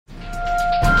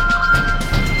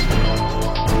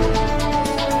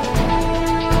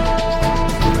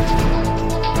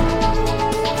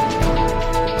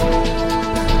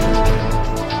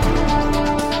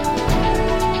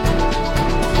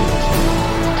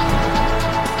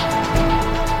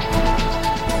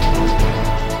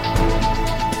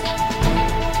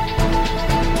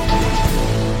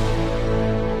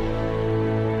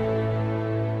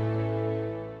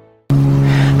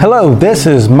Hello, this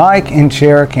is Mike and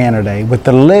Shara Canaday with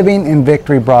the Living in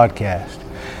Victory broadcast.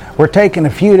 We're taking a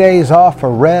few days off for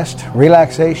rest,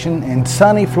 relaxation in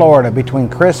sunny Florida between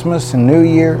Christmas and New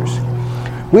Year's.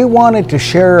 We wanted to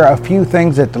share a few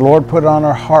things that the Lord put on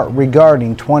our heart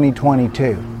regarding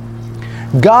 2022.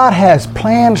 God has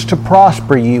plans to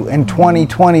prosper you in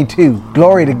 2022.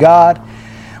 Glory to God.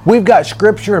 We've got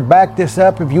scripture to back this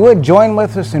up. If you would join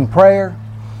with us in prayer.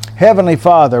 Heavenly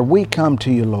Father, we come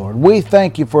to you, Lord. We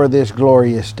thank you for this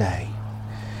glorious day.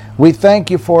 We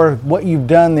thank you for what you've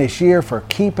done this year, for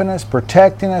keeping us,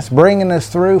 protecting us, bringing us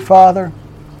through, Father.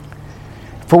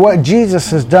 For what Jesus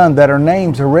has done, that our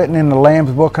names are written in the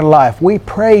Lamb's Book of Life. We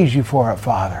praise you for it,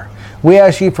 Father. We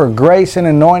ask you for grace and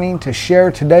anointing to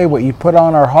share today what you put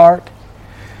on our heart.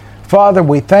 Father,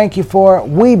 we thank you for it.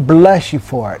 We bless you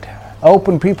for it.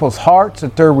 Open people's hearts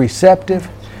that they're receptive.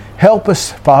 Help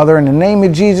us, Father, in the name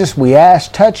of Jesus, we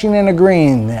ask, touching and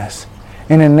agreeing this.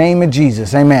 In the name of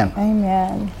Jesus, amen.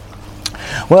 Amen.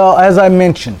 Well, as I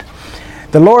mentioned,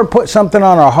 the Lord put something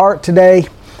on our heart today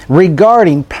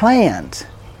regarding plans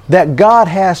that God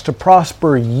has to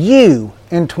prosper you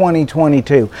in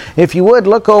 2022. If you would,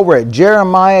 look over at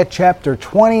Jeremiah chapter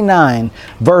 29,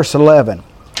 verse 11.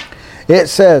 It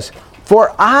says,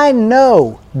 For I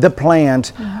know the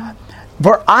plans...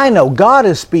 For I know, God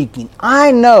is speaking,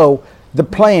 I know the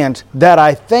plans that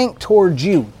I think towards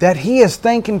you, that He is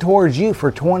thinking towards you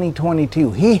for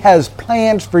 2022. He has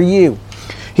plans for you.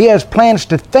 He has plans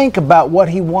to think about what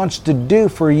He wants to do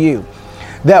for you.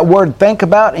 That word think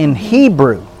about in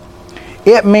Hebrew,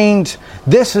 it means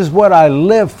this is what I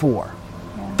live for.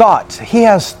 Yeah. Thoughts. He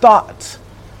has thoughts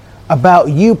about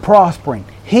you prospering.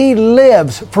 He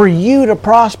lives for you to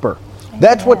prosper.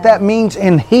 That's what that means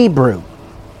in Hebrew.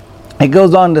 It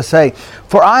goes on to say,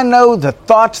 For I know the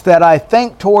thoughts that I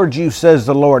think towards you, says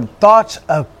the Lord, thoughts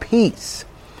of peace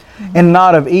and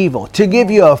not of evil, to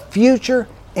give you a future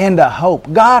and a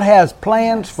hope. God has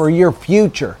plans for your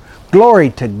future. Glory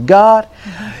to God.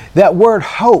 That word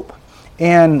hope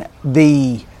in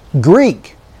the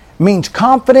Greek means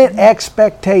confident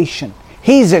expectation.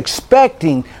 He's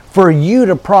expecting for you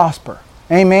to prosper.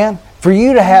 Amen. For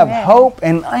you to have hope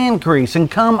and increase and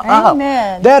come up.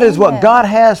 That is what God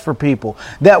has for people.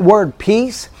 That word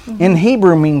peace in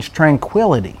Hebrew means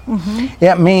tranquility.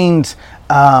 It means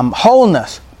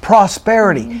wholeness,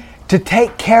 prosperity, to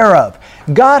take care of.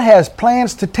 God has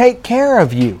plans to take care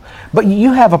of you. But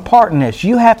you have a part in this.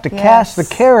 You have to cast the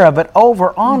care of it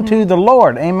over onto the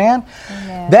Lord. Amen?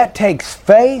 That takes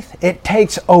faith. It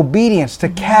takes obedience to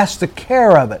cast the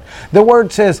care of it. The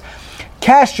word says,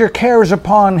 cast your cares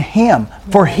upon Him,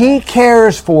 for He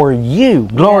cares for you.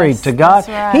 Glory to God.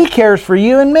 Right. He cares for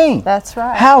you and me. That's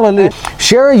right. Hallelujah.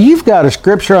 Shara, you've got a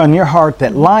scripture on your heart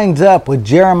that lines up with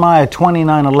Jeremiah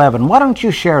 29:11. Why don't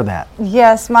you share that?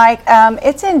 Yes, Mike.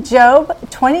 It's in Job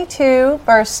 22,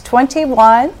 verse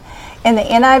 21 in the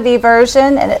NIV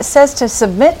version, and it says to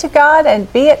submit to God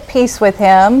and be at peace with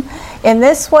Him. In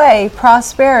this way,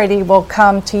 prosperity will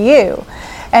come to you.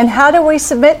 And how do we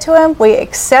submit to Him? We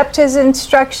accept His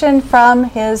instruction from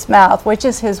His mouth, which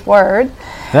is His word.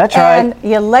 That's right. And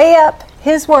you lay up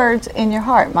His words in your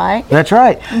heart, Mike. That's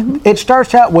right. It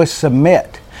starts out with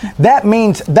submit. That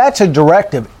means that's a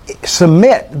directive.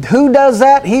 Submit. Who does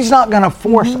that? He's not going to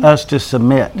force us to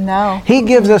submit. No. He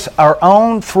gives us our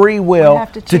own free will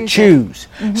to choose.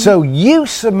 So you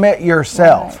submit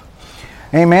yourself. Right.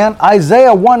 Amen.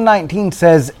 Isaiah 1:19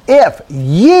 says, if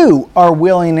you are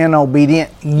willing and obedient,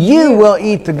 you will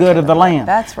eat the good of the land.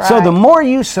 That's right. So the more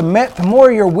you submit, the more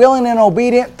you're willing and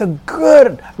obedient, the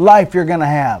good life you're going to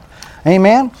have.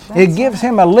 Amen. It gives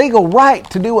Him a legal right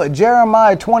to do what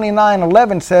Jeremiah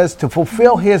 29:11 says, to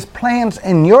fulfill His plans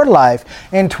in your life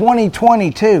in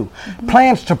 2022.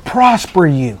 Plans to prosper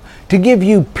you, to give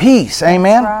you peace.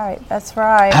 Amen. That's right. That's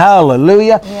right.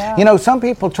 Hallelujah. Yeah. You know, some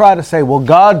people try to say, well,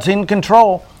 God's in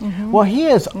control. Well, He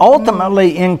is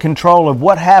ultimately in control of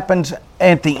what happens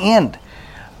at the end.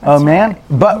 Amen. Right.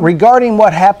 But regarding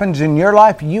what happens in your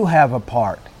life, you have a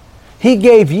part. He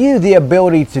gave you the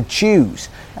ability to choose.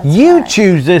 You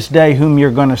choose this day whom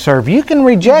you're going to serve. You can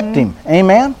reject Him.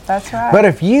 Amen? That's right. But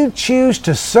if you choose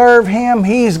to serve Him,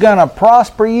 He's going to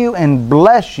prosper you and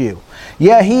bless you.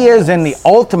 Yeah, He is in the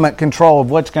ultimate control of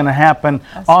what's going to happen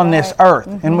on this earth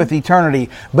and with eternity.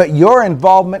 But your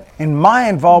involvement and my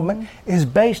involvement is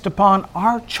based upon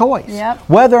our choice.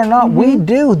 Whether or not we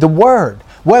do the Word.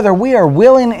 Whether we are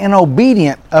willing and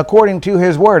obedient according to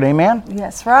His Word. Amen?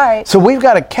 Yes, right. So we've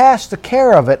got to cast the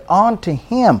care of it onto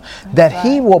Him, that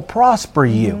He will prosper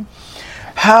you.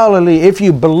 Hallelujah. If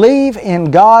you believe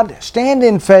in God, stand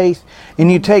in faith,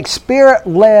 and you take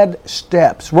Spirit-led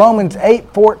steps. Romans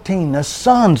 8:14, the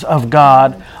sons of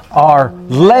God are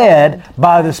led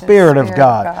by the Spirit of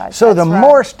God. So the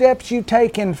more steps you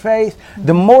take in faith,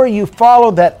 the more you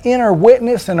follow that inner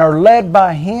witness and are led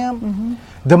by Him,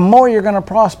 the more you're going to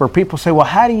prosper. People say, well,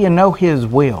 how do you know His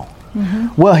will?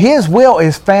 Well, His will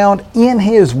is found in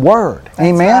His Word.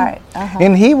 Amen? Right.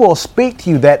 And He will speak to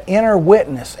you, that inner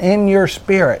witness in your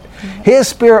spirit. His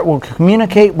Spirit will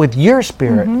communicate with your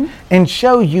spirit and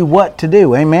show you what to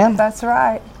do. Amen? That's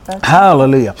right.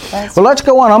 Hallelujah. Well, let's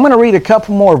go on. I'm going to read a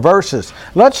couple more verses.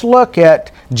 Let's look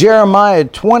at Jeremiah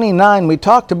 29. We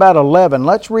talked about 11.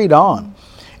 Let's read on.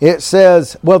 It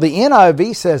says, well, the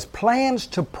NIV says, plans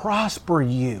to prosper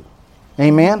you.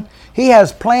 Amen? He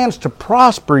has plans to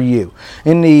prosper you.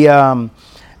 In the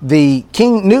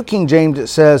New King James, it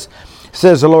says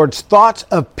the Lord's thoughts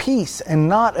of peace and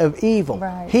not of evil.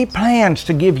 Right. He plans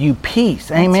to give you peace.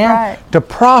 Amen? That's right. To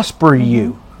prosper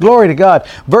you. Glory to God.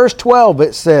 Verse 12,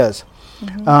 it says,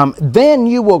 then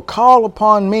you will call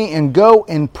upon me and go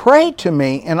and pray to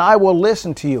me, and I will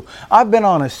listen to you. I've been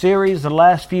on a series the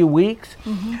last few weeks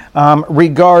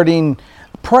regarding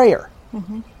prayer.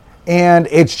 And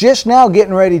it's just now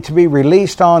getting ready to be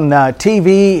released on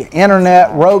TV,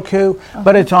 internet, Roku,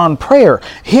 but it's on prayer.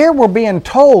 Here we're being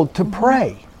told to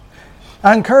pray.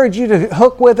 I encourage you to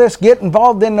hook with us, get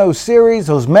involved in those series,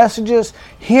 those messages,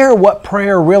 hear what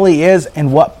prayer really is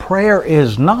and what prayer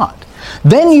is not.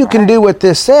 Then you can do what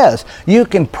this says. You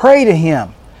can pray to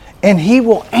Him, and He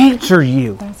will answer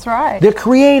you. That's right. The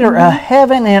Creator of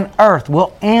heaven and earth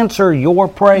will answer your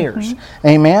prayers.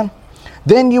 Amen?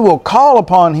 Then you will call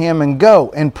upon Him and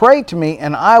go and pray to me,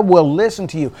 and I will listen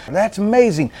to you. That's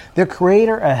amazing. The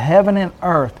Creator of heaven and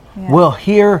earth will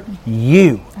hear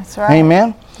you. That's right.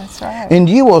 Amen? That's right. And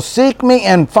you will seek me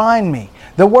and find me.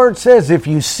 The Word says, if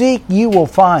you seek, you will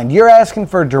find. You're asking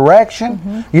for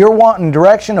direction. You're wanting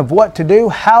direction of what to do,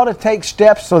 how to take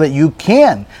steps so that you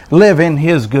can live in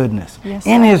His goodness,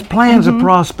 in His plans of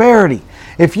prosperity.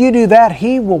 If you do that,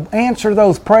 He will answer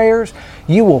those prayers.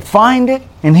 You will find it,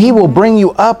 and He will bring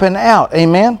you up and out.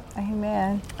 Amen?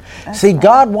 Amen. See,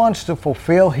 God wants to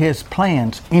fulfill His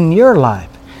plans in your life,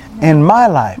 in my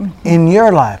life, in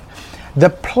your life. The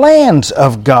plans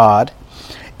of God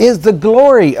is the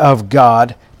glory of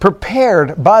God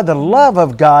prepared by the love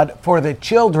of God for the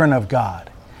children of God.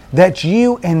 That's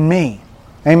you and me.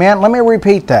 Amen? Let me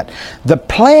repeat that. The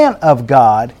plan of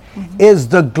God is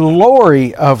the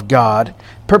glory of God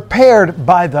prepared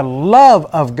by the love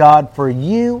of God for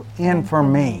you and for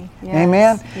me. Yes,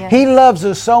 Amen? yes. He loves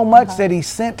us so much that He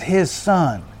sent His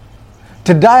Son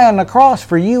to die on the cross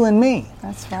for you and me.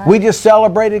 That's right. We just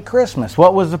celebrated Christmas.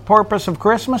 What was the purpose of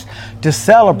Christmas? To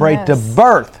celebrate the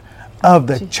birth of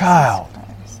the child.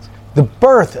 The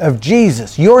birth of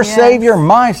Jesus, your Savior,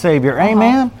 my Savior.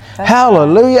 Amen?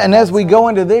 Hallelujah. And as we go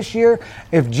into this year,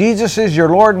 if Jesus is your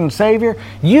Lord and Savior,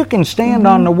 you can stand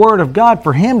on the Word of God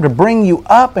for Him to bring you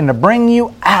up and to bring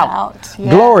you out.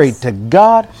 Yes. Glory to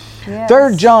God. Yes.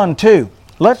 3 John 2.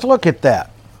 Let's look at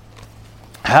that.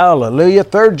 Hallelujah.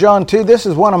 3 John 2. This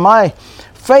is one of my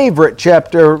favorite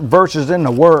chapter verses in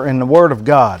the Word of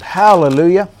God.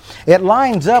 Hallelujah. It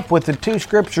lines up with the two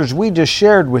scriptures we just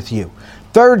shared with you.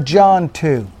 3 John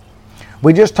 2.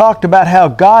 We just talked about how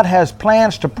God has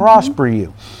plans to prosper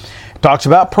you. It talks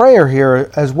about prayer here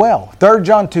as well. 3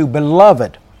 John 2,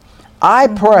 beloved, I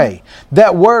pray.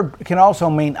 That word can also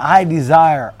mean I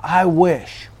desire, I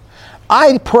wish.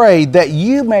 I pray that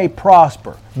you may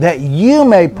prosper,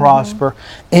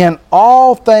 in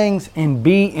all things and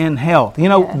be in health. You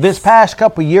know, this past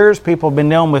couple of years, people have been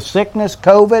dealing with sickness,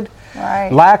 COVID,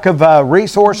 lack of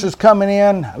resources coming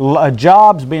in,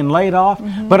 jobs being laid off.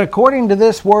 But according to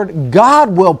this word, God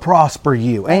will prosper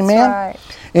you. Amen?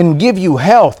 And give you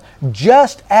health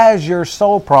just as your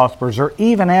soul prospers, or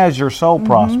even as your soul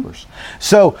prospers.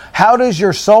 So how does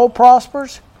your soul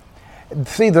prospers?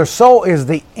 See, the soul is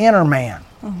the inner man.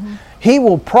 He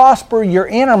will prosper your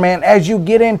inner man as you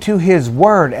get into His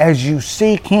Word, as you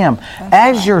seek Him.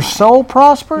 As your soul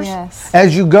prospers,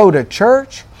 as you go to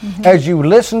church, as you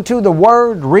listen to the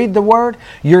Word, read the Word,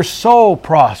 your soul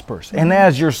prospers. And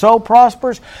as your soul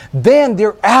prospers, then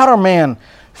your outer man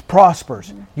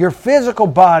prospers. Your physical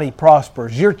body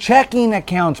prospers. Your checking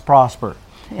accounts prosper.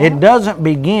 It doesn't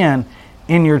begin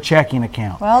in your checking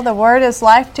account. Well, the Word is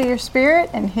life to your spirit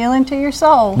and healing to your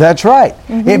soul. That's right.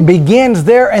 It begins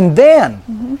there, and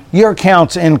then your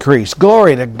accounts increase.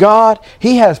 Glory to God.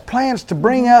 He has plans to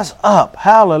bring us up.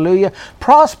 Hallelujah.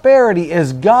 Prosperity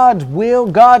is God's will,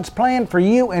 God's plan for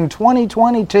you in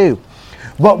 2022.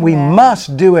 But we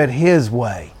must do it His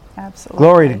way. Absolutely.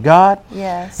 Glory to God.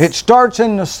 Yes. It starts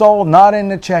in the soul, not in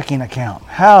the checking account.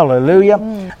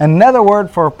 Hallelujah. Another word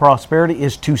for prosperity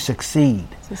is to succeed.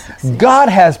 God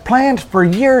has plans for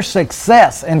your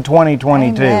success in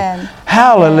 2022. Amen.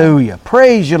 Hallelujah. Amen.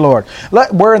 Praise you, Lord.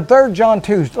 We're in 3 John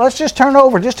 2. Let's just turn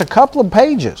over just a couple of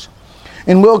pages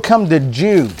and we'll come to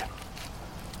Jude.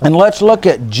 And let's look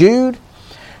at Jude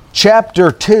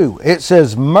chapter 2. It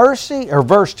says mercy, or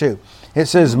verse 2. It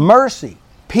says mercy,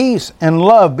 peace, and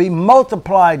love be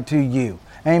multiplied to you.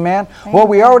 Amen. Well,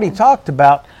 we already talked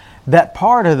about that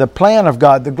part of the plan of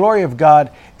God, the glory of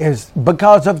God, is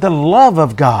because of the love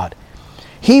of God.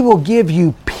 He will give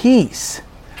you peace.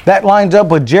 That lines up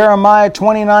with Jeremiah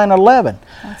 29:11.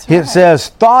 It says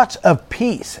thoughts of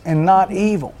peace and not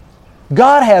evil.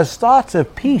 God has thoughts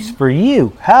of peace for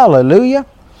you. Hallelujah.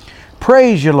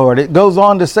 Praise you, Lord. It goes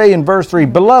on to say in verse 3,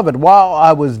 Beloved, while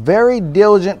I was very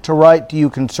diligent to write to you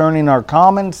concerning our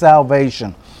common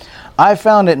salvation, I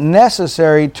found it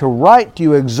necessary to write to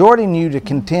you, exhorting you to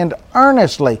contend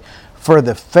earnestly for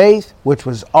the faith which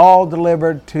was all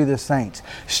delivered to the saints.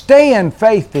 Stay in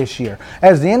faith this year.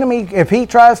 As the enemy, if he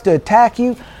tries to attack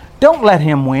you, don't let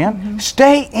him win.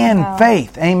 Stay in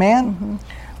faith. Amen.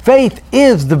 Faith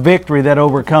is the victory that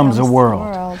overcomes the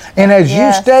world. And as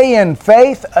you stay in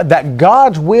faith that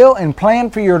God's will and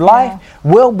plan for your life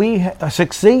will be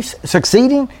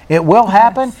succeeding, it will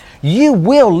happen. You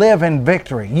will live in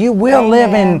victory. You will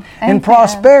live in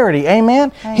prosperity.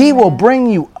 Amen? He will bring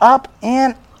you up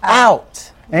and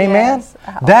out. Amen?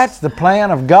 That's the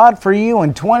plan of God for you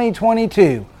in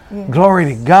 2022. Glory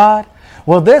to God.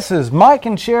 Well, this is Mike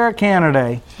and Shara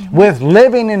Canaday with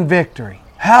Living in Victory.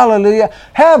 Hallelujah.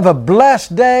 Have a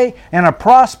blessed day and a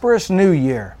prosperous new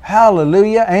year.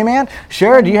 Hallelujah. Amen.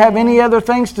 Shara, do you have any other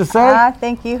things to say? I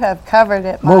think you have covered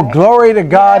it, Mike. Well, glory to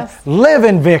God. Yes. Live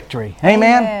in victory.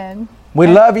 Amen. Amen. We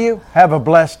love you. Have a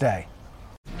blessed day.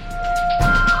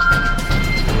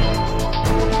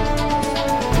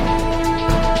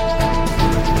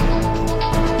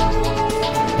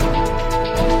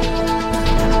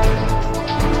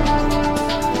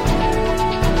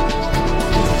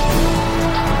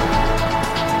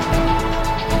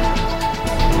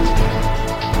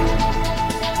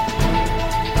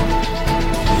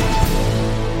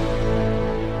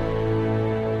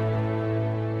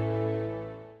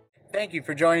 Thank you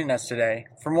for joining us today.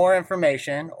 For more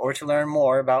information or to learn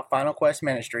more about Final Quest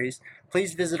Ministries,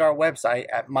 please visit our website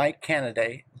at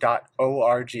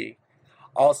mikecanaday.org.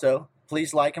 Also,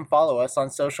 please like and follow us on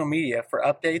social media for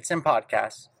updates and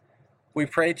podcasts. We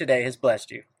pray today has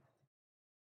blessed you.